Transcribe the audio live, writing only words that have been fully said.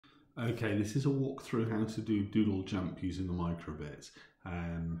Okay, this is a walk through how to do Doodle jump using the Microbit.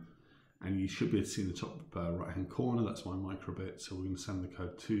 And you should be able to see in the top right hand corner, that's my Microbit, so we're going to send the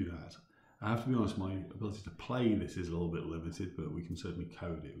code to that. I have to be honest, my ability to play this is a little bit limited, but we can certainly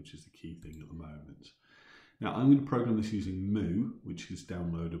code it, which is the key thing at the moment. Now I'm going to program this using Moo, which is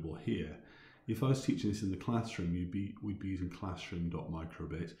downloadable here. If I was teaching this in the classroom, we'd be using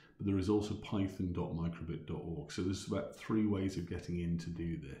classroom.microbit, but there is also python.microbit.org. So there's about 3 ways of getting in to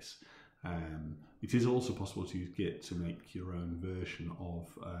do this. It is also possible to use Git to make your own version of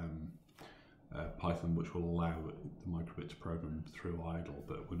Python, which will allow the Microbit to program through idle,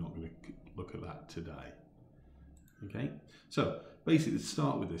 but we're not going to look at that today. Okay, so basically to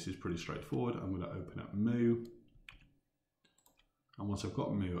start with this is pretty straightforward. I'm going to open up Moo. And once I've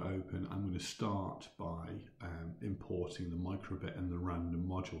got Moo open, I'm going to start by importing the Microbit and the random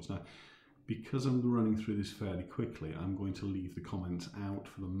modules. Now, because I'm running through this fairly quickly, I'm going to leave the comments out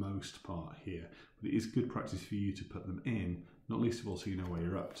for the most part here. But it is good practice for you to put them in, not least of all so you know where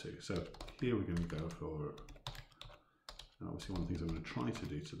you're up to. So here we're going to go for, and obviously one of the things I'm going to try to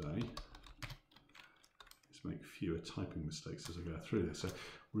do today is make fewer typing mistakes as I go through this. So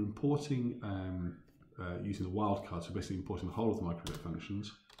we're importing using the wildcard, so basically importing the whole of the Microbit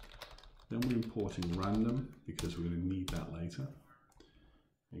functions. Then we're importing random because we're going to need that later.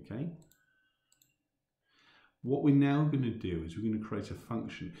 Okay. What we're now going to do is we're going to create a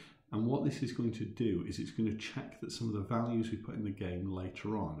function, and what this is going to do is it's going to check that some of the values we put in the game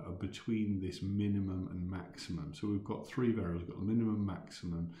later on are between this minimum and maximum. So we've got 3 variables, we've got the minimum,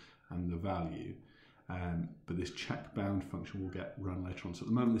 maximum and the value. But this check bound function will get run later on. So at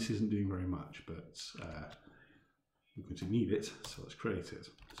the moment this isn't doing very much, but we're going to need it, so let's create it.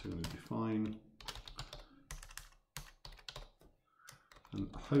 So we're going to define, and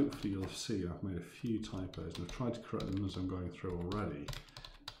hopefully you'll see I've made a few typos, and I've tried to correct them as I'm going through already,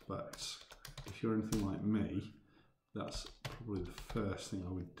 but if you're anything like me, that's probably the first thing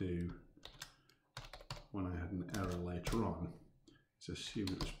I would do when I had an error later on. So assume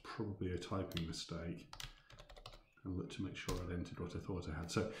it was probably a typing mistake and look to make sure I'd entered what I thought I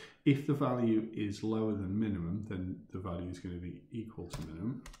had. So if the value is lower than minimum, then the value is going to be equal to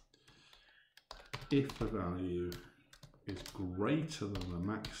minimum. If the value is greater than the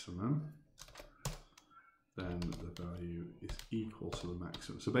maximum, then the value is equal to the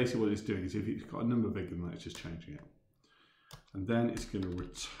maximum. So basically what it's doing is if it's got a number bigger than that, it's just changing it. And then it's going to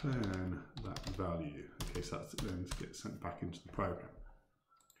return that value. Okay, so that's then to get sent back into the program.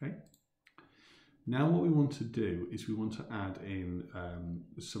 Okay. Now what we want to do is we want to add in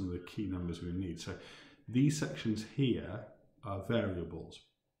some of the key numbers we need. So these sections here are variables.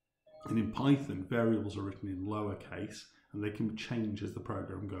 And in Python, variables are written in lowercase and they can change as the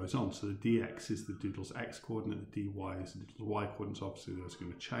program goes on. So the dx is the Doodle's x coordinate, the dy is the Doodle's y coordinates. Obviously those are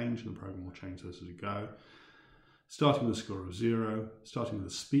going to change and the program will change those as we go. Starting with a score of 0, starting with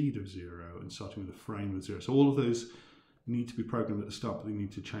a speed of 0, and starting with a frame of 0. So all of those need to be programmed at the start, but they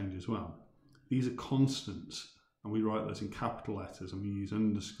need to change as well. These are constants, and we write those in capital letters, and we use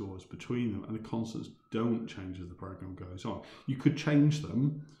underscores between them, and the constants don't change as the program goes on. You could change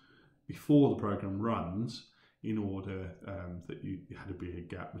them before the program runs in order that you had a bigger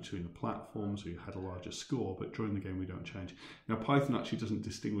gap between the platforms, or you had a larger score, but during the game we don't change. Now Python actually doesn't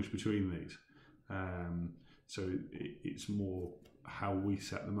distinguish between these. So it's more how we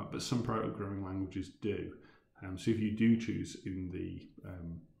set them up, but some programming languages do. So if you do choose in the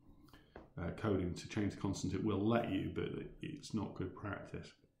coding to change the constant, it will let you, but it's not good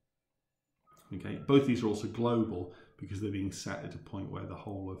practice. Okay, both these are also global because they're being set at a point where the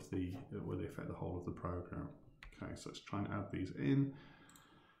whole of the where they affect the whole of the program. Okay, so let's try and add these in.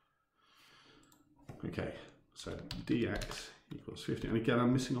 Okay, so dx equals 50, and again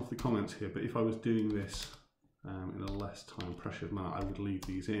I'm missing off the comments here, but if I was doing this in a less time pressured manner, I would leave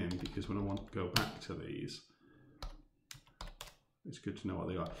these in because when I want to go back to these, it's good to know what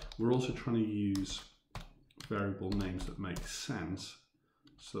they are. We're also trying to use variable names that make sense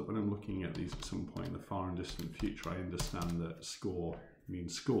so that when I'm looking at these at some point in the far and distant future, I understand that score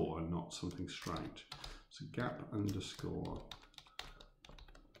means score and not something strange. So gap underscore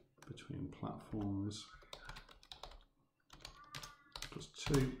between platforms plus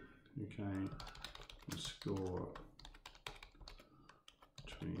 2, okay. Score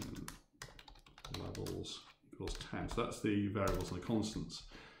between levels equals 10. So that's the variables and the constants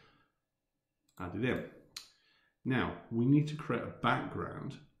added in. Now we need to create a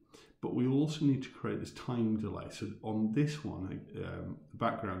background, but we also need to create this time delay. So on this one, the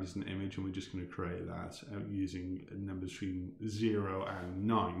background is an image, and we're just going to create that using numbers between 0 and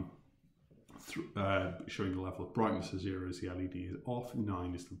 9 showing the level of brightness. So 0 is the LED is off,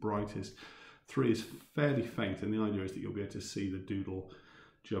 9 is the brightest, 3 is fairly faint, and the idea is that you'll be able to see the doodle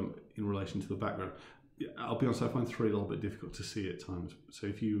jump in relation to the background. I'll be honest, I find 3 a little bit difficult to see at times, so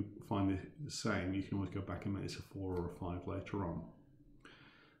if you find the same, you can always go back and make this a 4 or a 5 later on.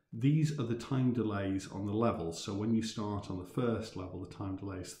 These are the time delays on the levels. So when you start on the first level, the time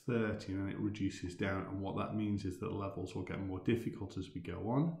delay is 30 and then it reduces down. And what that means is that the levels will get more difficult as we go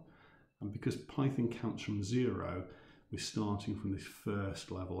on. And because Python counts from 0, we're starting from this first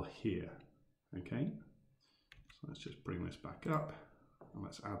level here. Okay, so let's just bring this back up and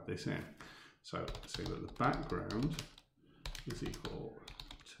let's add this in. So let's say that the background is equal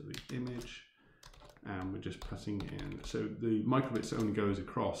to the image. And we're just pressing in. So the microbits only goes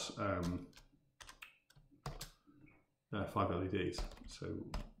across 5 LEDs. So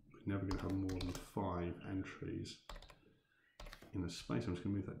we're never going to have more than 5 entries in a space. I'm just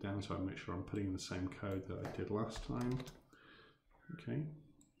going to move that down so I make sure I'm putting in the same code that I did last time. Okay.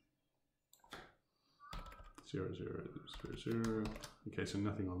 0, 0, 0, 0. Okay, so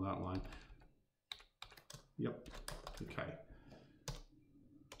nothing on that line. Yep. Okay.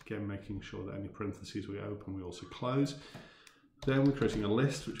 Again, making sure that any parentheses we open, we also close. Then we're creating a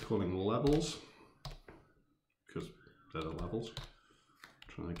list, which we're calling levels, because they're the levels.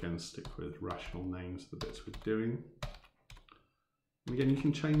 Trying to again stick with rational names of the bits we're doing. And again, you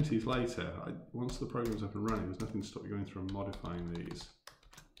can change these later. Once the program's up and running, there's nothing to stop you going through and modifying these.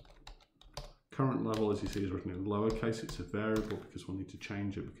 Current level, as you see, is written in lowercase. It's a variable because we'll need to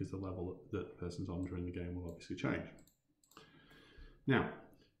change it because the level that the person's on during the game will obviously change. Now,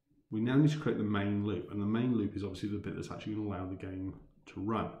 we now need to create the main loop, and the main loop is obviously the bit that's actually going to allow the game to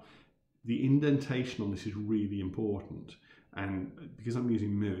run. The indentation on this is really important, and because I'm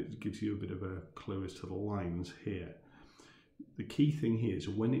using moo, it gives you a bit of a clue as to the lines here. The key thing here is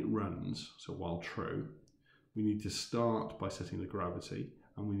when it runs, so while true, we need to start by setting the gravity,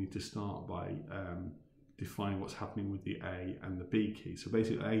 and we need to start by defining what's happening with the A and the B key. So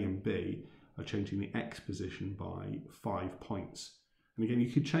basically A and B are changing the X position by 5 points. And again,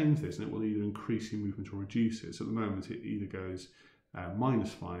 you could change this and it will either increase your movement or reduce it. So at the moment, it either goes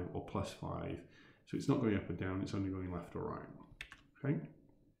 -5 or +5. So it's not going up and down, it's only going left or right. Okay?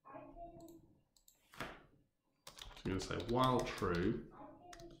 So I'm going to say while true.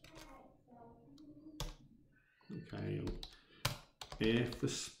 Okay. If the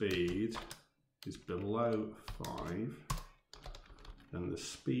speed is below 5, then the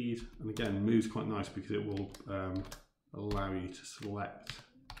speed, and again, moo's quite nice because it will allow you to select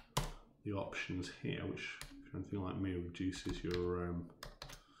the options here, which, if you're anything like me, reduces your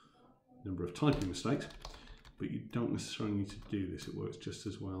number of typing mistakes, but you don't necessarily need to do this. It works just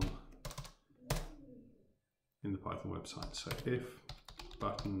as well in the Python website. So if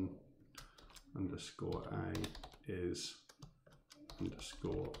button underscore A is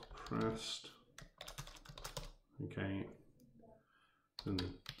underscore pressed, okay, then the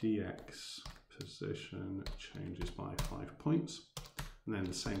DX position changes by 5 points, and then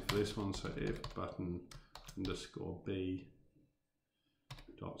the same for this one. So if button underscore B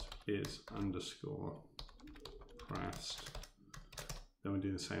dot is underscore pressed, then we're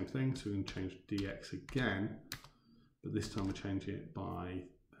doing the same thing. So we can change DX again, but this time we're changing it by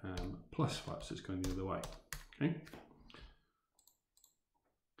 +5, so it's going the other way. Okay.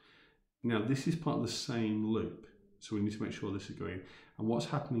 Now this is part of the same loop, so we need to make sure this is going. And what's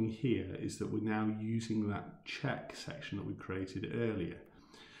happening here is that we're now using that check section that we created earlier.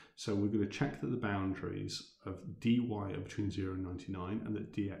 So we're going to check that the boundaries of dy are between 0 and 99 and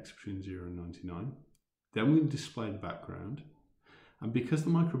that dx between 0 and 99. Then we display the background. And because the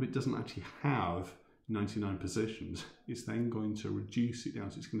microbit doesn't actually have 99 positions, it's then going to reduce it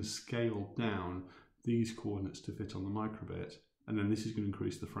down. So it's going to scale down these coordinates to fit on the microbit. And then this is going to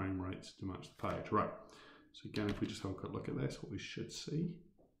increase the frame rate to match the page. Right. So again, if we just have a quick look at this, what we should see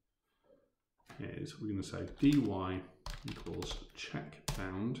is we're going to say dy equals check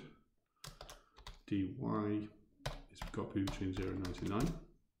bound. Dy is got to be between 0 and 99.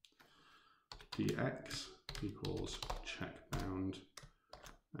 Dx equals check bound,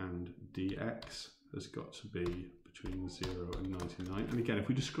 and dx has got to be between 0 and 99. And again, if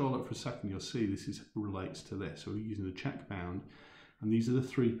we just scroll up for a second, you'll see this relates to this. So we're using the check bound, and these are the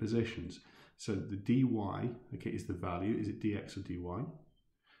 3 positions. So the dy, okay, is the value. Is it dx or dy?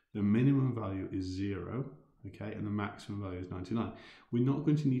 The minimum value is 0, okay, and the maximum value is 99. We're not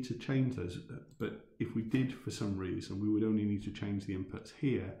going to need to change those, but if we did for some reason, we would only need to change the inputs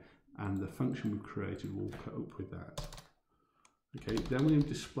here, and the function we've created will cope with that. Okay, then we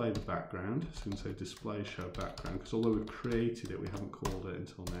display the background. So we can say display show background, because although we've created it, we haven't called it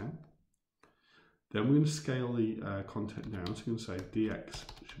until now. Then we're going to scale the content down. So we're going to say dx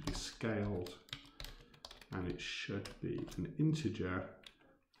should be scaled, and it should be an integer.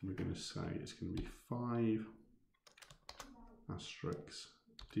 And we're going to say it's going to be 5 asterisk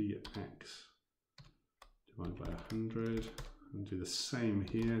dx divided by 100, and do the same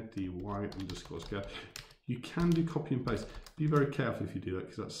here, dy underscore scale. You can do copy and paste. Be very careful if you do that,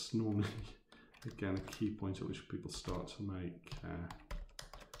 because that's normally, again, a key point at which people start to make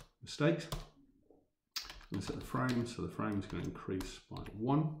mistakes. I'm going to set the frame, so the frame is going to increase by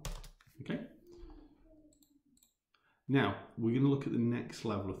 1. Okay. Now we're going to look at the next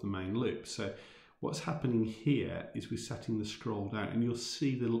level of the main loop. So what's happening here is we're setting the scroll down, and you'll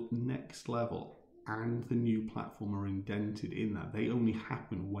see the next level and the new platform are indented in that. They only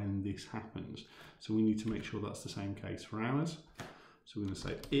happen when this happens. So we need to make sure that's the same case for ours. So we're going to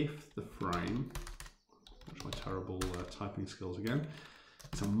say if the frame, watch my terrible typing skills again,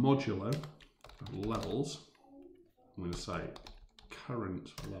 it's a modulo of levels. I'm going to say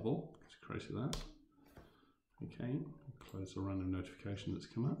current level, just created that. Okay, close the random notification that's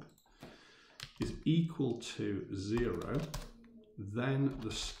come up, is equal to 0, then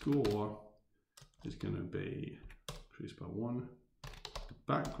the score is going to be increased by 1. The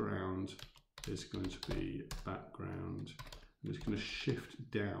background is going to be background, and it's going to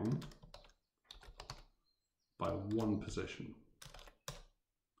shift down by 1 position.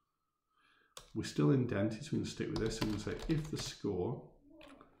 We're still indented, so we're going to stick with this. So we're going to say if the score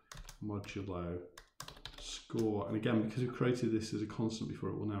modulo score, and again, because we've created this as a constant before,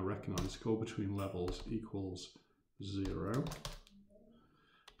 it will now recognize score between levels equals 0.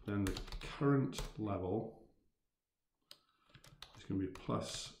 Then the current level is going to be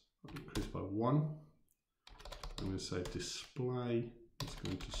plus, increased by 1. I'm going to say display, it's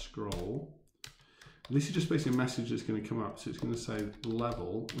going to scroll. And this is just basically a message that's going to come up. So it's going to say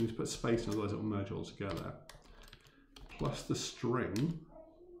level, we need to put space, otherwise it will merge all together, plus the string,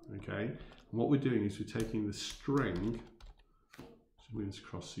 okay? And what we're doing is we're taking the string, just move this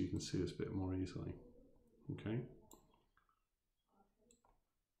across so you can see this a bit more easily, okay?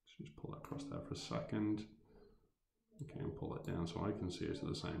 So just pull that across there for a second. Okay, and pull that down so I can see it at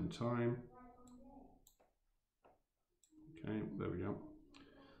the same time. Okay, there we go.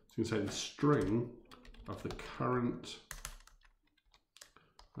 So you can say the string of the current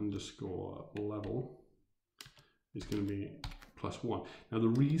underscore level is going to be plus 1. Now the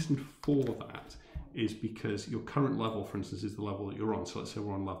reason for that is because your current level, for instance, is the level that you're on. So let's say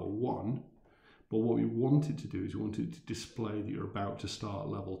we're on level 1. But what we wanted to do is we wanted to display that you're about to start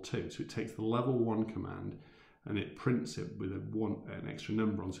level 2. So it takes the level 1 command and it prints it with an extra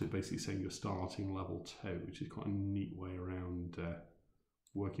number on. So it's basically saying you're starting level 2, which is quite a neat way around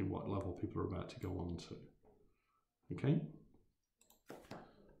working what level people are about to go on to. Okay.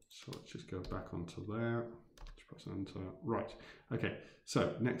 So let's just go back onto there. Let's press enter. Right. Okay.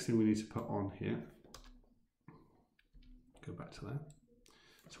 So next thing we need to put on here. Go back to there.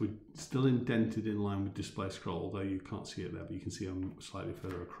 So we're still indented in line with display scroll, although you can't see it there, but you can see I'm slightly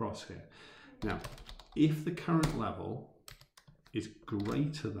further across here. Now, if the current level is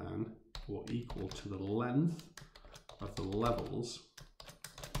greater than or equal to the length of the levels,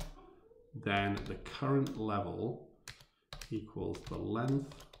 then the current level equals the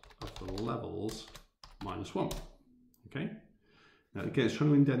length of the levels minus 1. Okay? Now again, it's trying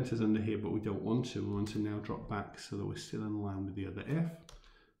to indent us under here, but we don't want to. We want to now drop back so that we're still in line with the other if.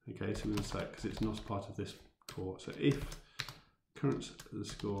 Okay, so we're going to say, because it's not part of this core, so if current the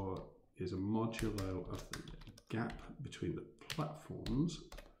score is a modulo of the gap between the platforms,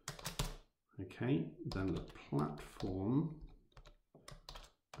 okay, then the platform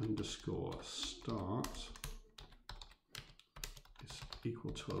underscore start is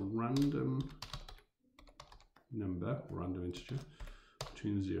equal to a random number, random integer,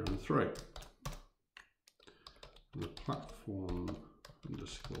 between 0 and 3. And the platform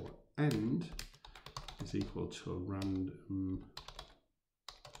underscore end is equal to a random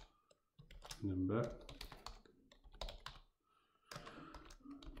number,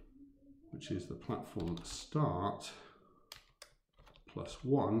 which is the platform start plus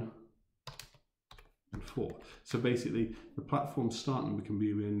 1 and 4. So basically the platform start number can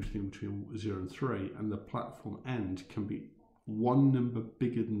be anything between 0 and 3, and the platform end can be one number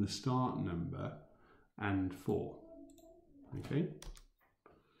bigger than the start number and 4. Okay?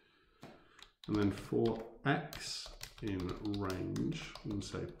 And then for x in range, we can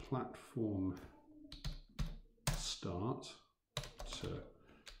say platform start to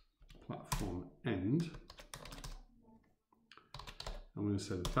platform end. I'm going to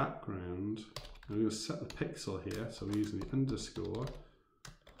say the background, I'm going to set the pixel here, so we're using the underscore,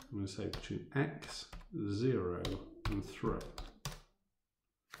 I'm going to say between x, 0 and 3.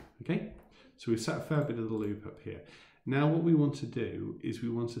 Okay, so we've set a fair bit of the loop up here. Now what we want to do is we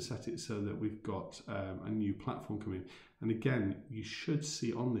want to set it so that we've got a new platform coming. And again, you should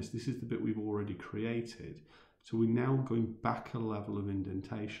see on this is the bit we've already created. So we're now going back a level of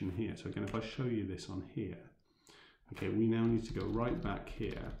indentation here. So again, if I show you this on here, okay, we now need to go right back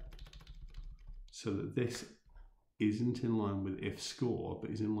here so that this isn't in line with if score, but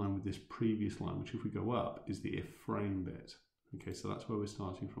is in line with this previous line, which if we go up is the if frame bit. Okay, so that's where we're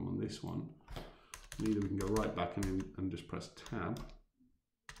starting from on this one. And either we can go right back and just press tab,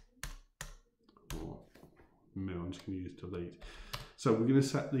 or no, I'm just going to use delete. So we're going to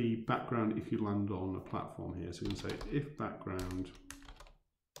set the background if you land on a platform here. So we're going to say if background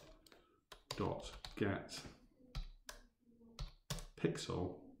dot get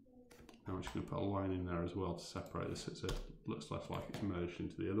pixel. Now I'm just going to put a line in there as well to separate this so it looks less like it's merged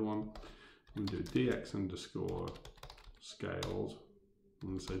into the other one. I'm going to do dx underscore scaled. I'm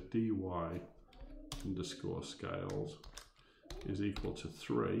going to say dy underscore scaled is equal to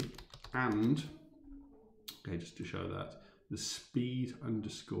 3, and okay, just to show that the speed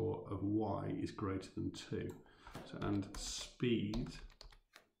underscore of y is greater than 2. So and speed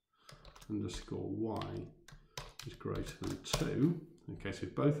underscore y is greater than 2. Okay, so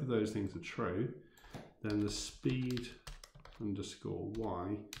if both of those things are true, then the speed underscore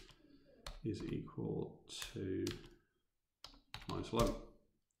y is equal to -11.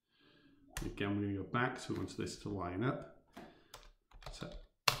 Again, we're going to go back, so we want this to line up. So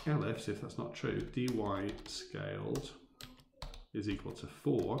elif, if that's not true, dy scaled is equal to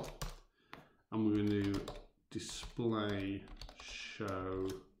 4, and we're going to display show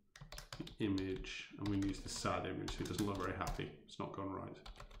the image, and we use the sad image, so it doesn't look very happy. It's not gone right.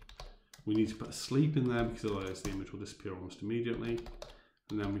 We need to put a sleep in there because otherwise the image will disappear almost immediately.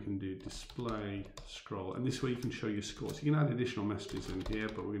 And then we can do display scroll, and this way you can show your score. So you can add additional messages in here,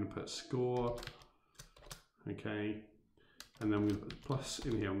 but we're going to put score, okay, and then we're going to put plus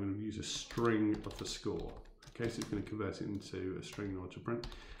in here. I'm going to use a string of the score, okay, so it's going to convert it into a string in order to print,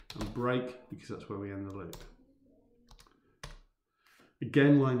 and break because that's where we end the loop.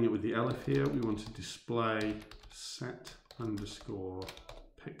 Again, lining it with the elif here, we want to display set underscore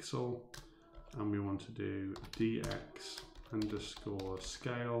pixel, and we want to do dx underscore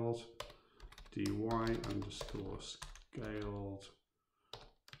scaled, dy underscore scaled,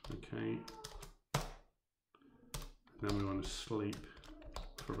 okay, and then we want to sleep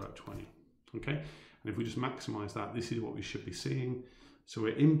for about 20, okay, and if we just maximize that, this is what we should be seeing. So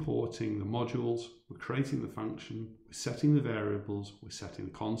we're importing the modules, we're creating the function, we're setting the variables, we're setting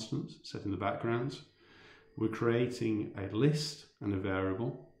the constants, setting the backgrounds, we're creating a list and a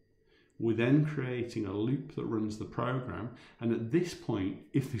variable. We're then creating a loop that runs the program, and at this point,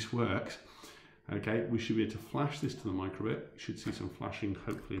 if this works, okay, we should be able to flash this to the microbit. You should see some flashing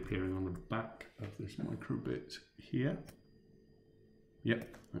hopefully appearing on the back of this microbit here.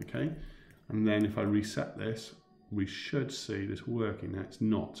 Yep, okay. And then if I reset this, we should see this working. Now it's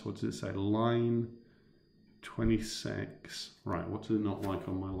not. So what does it say? Line 26. Right, what does it not like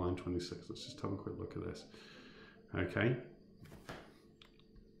on my line 26? Let's just have a quick look at this. Okay.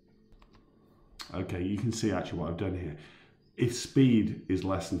 Okay, you can see actually what I've done here. If speed is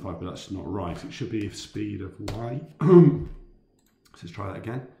less than 5, but that's not right. It should be if speed of y. Let's try that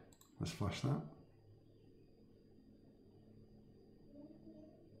again. Let's flash that.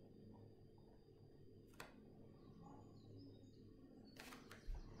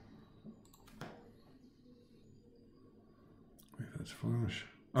 Let's flash.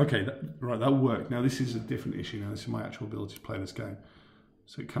 Okay, right, that worked. Now this is a different issue. Now this is my actual ability to play this game.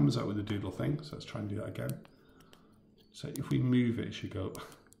 So it comes up with the Doodle thing. So let's try and do that again. So if we move it, it should go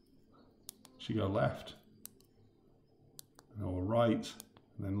left, or right,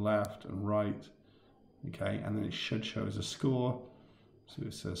 and then left and right. Okay, and then it should show as a score. So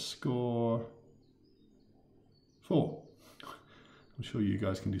it says score 4. I'm sure you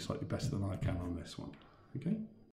guys can do slightly better than I can on this one. Okay.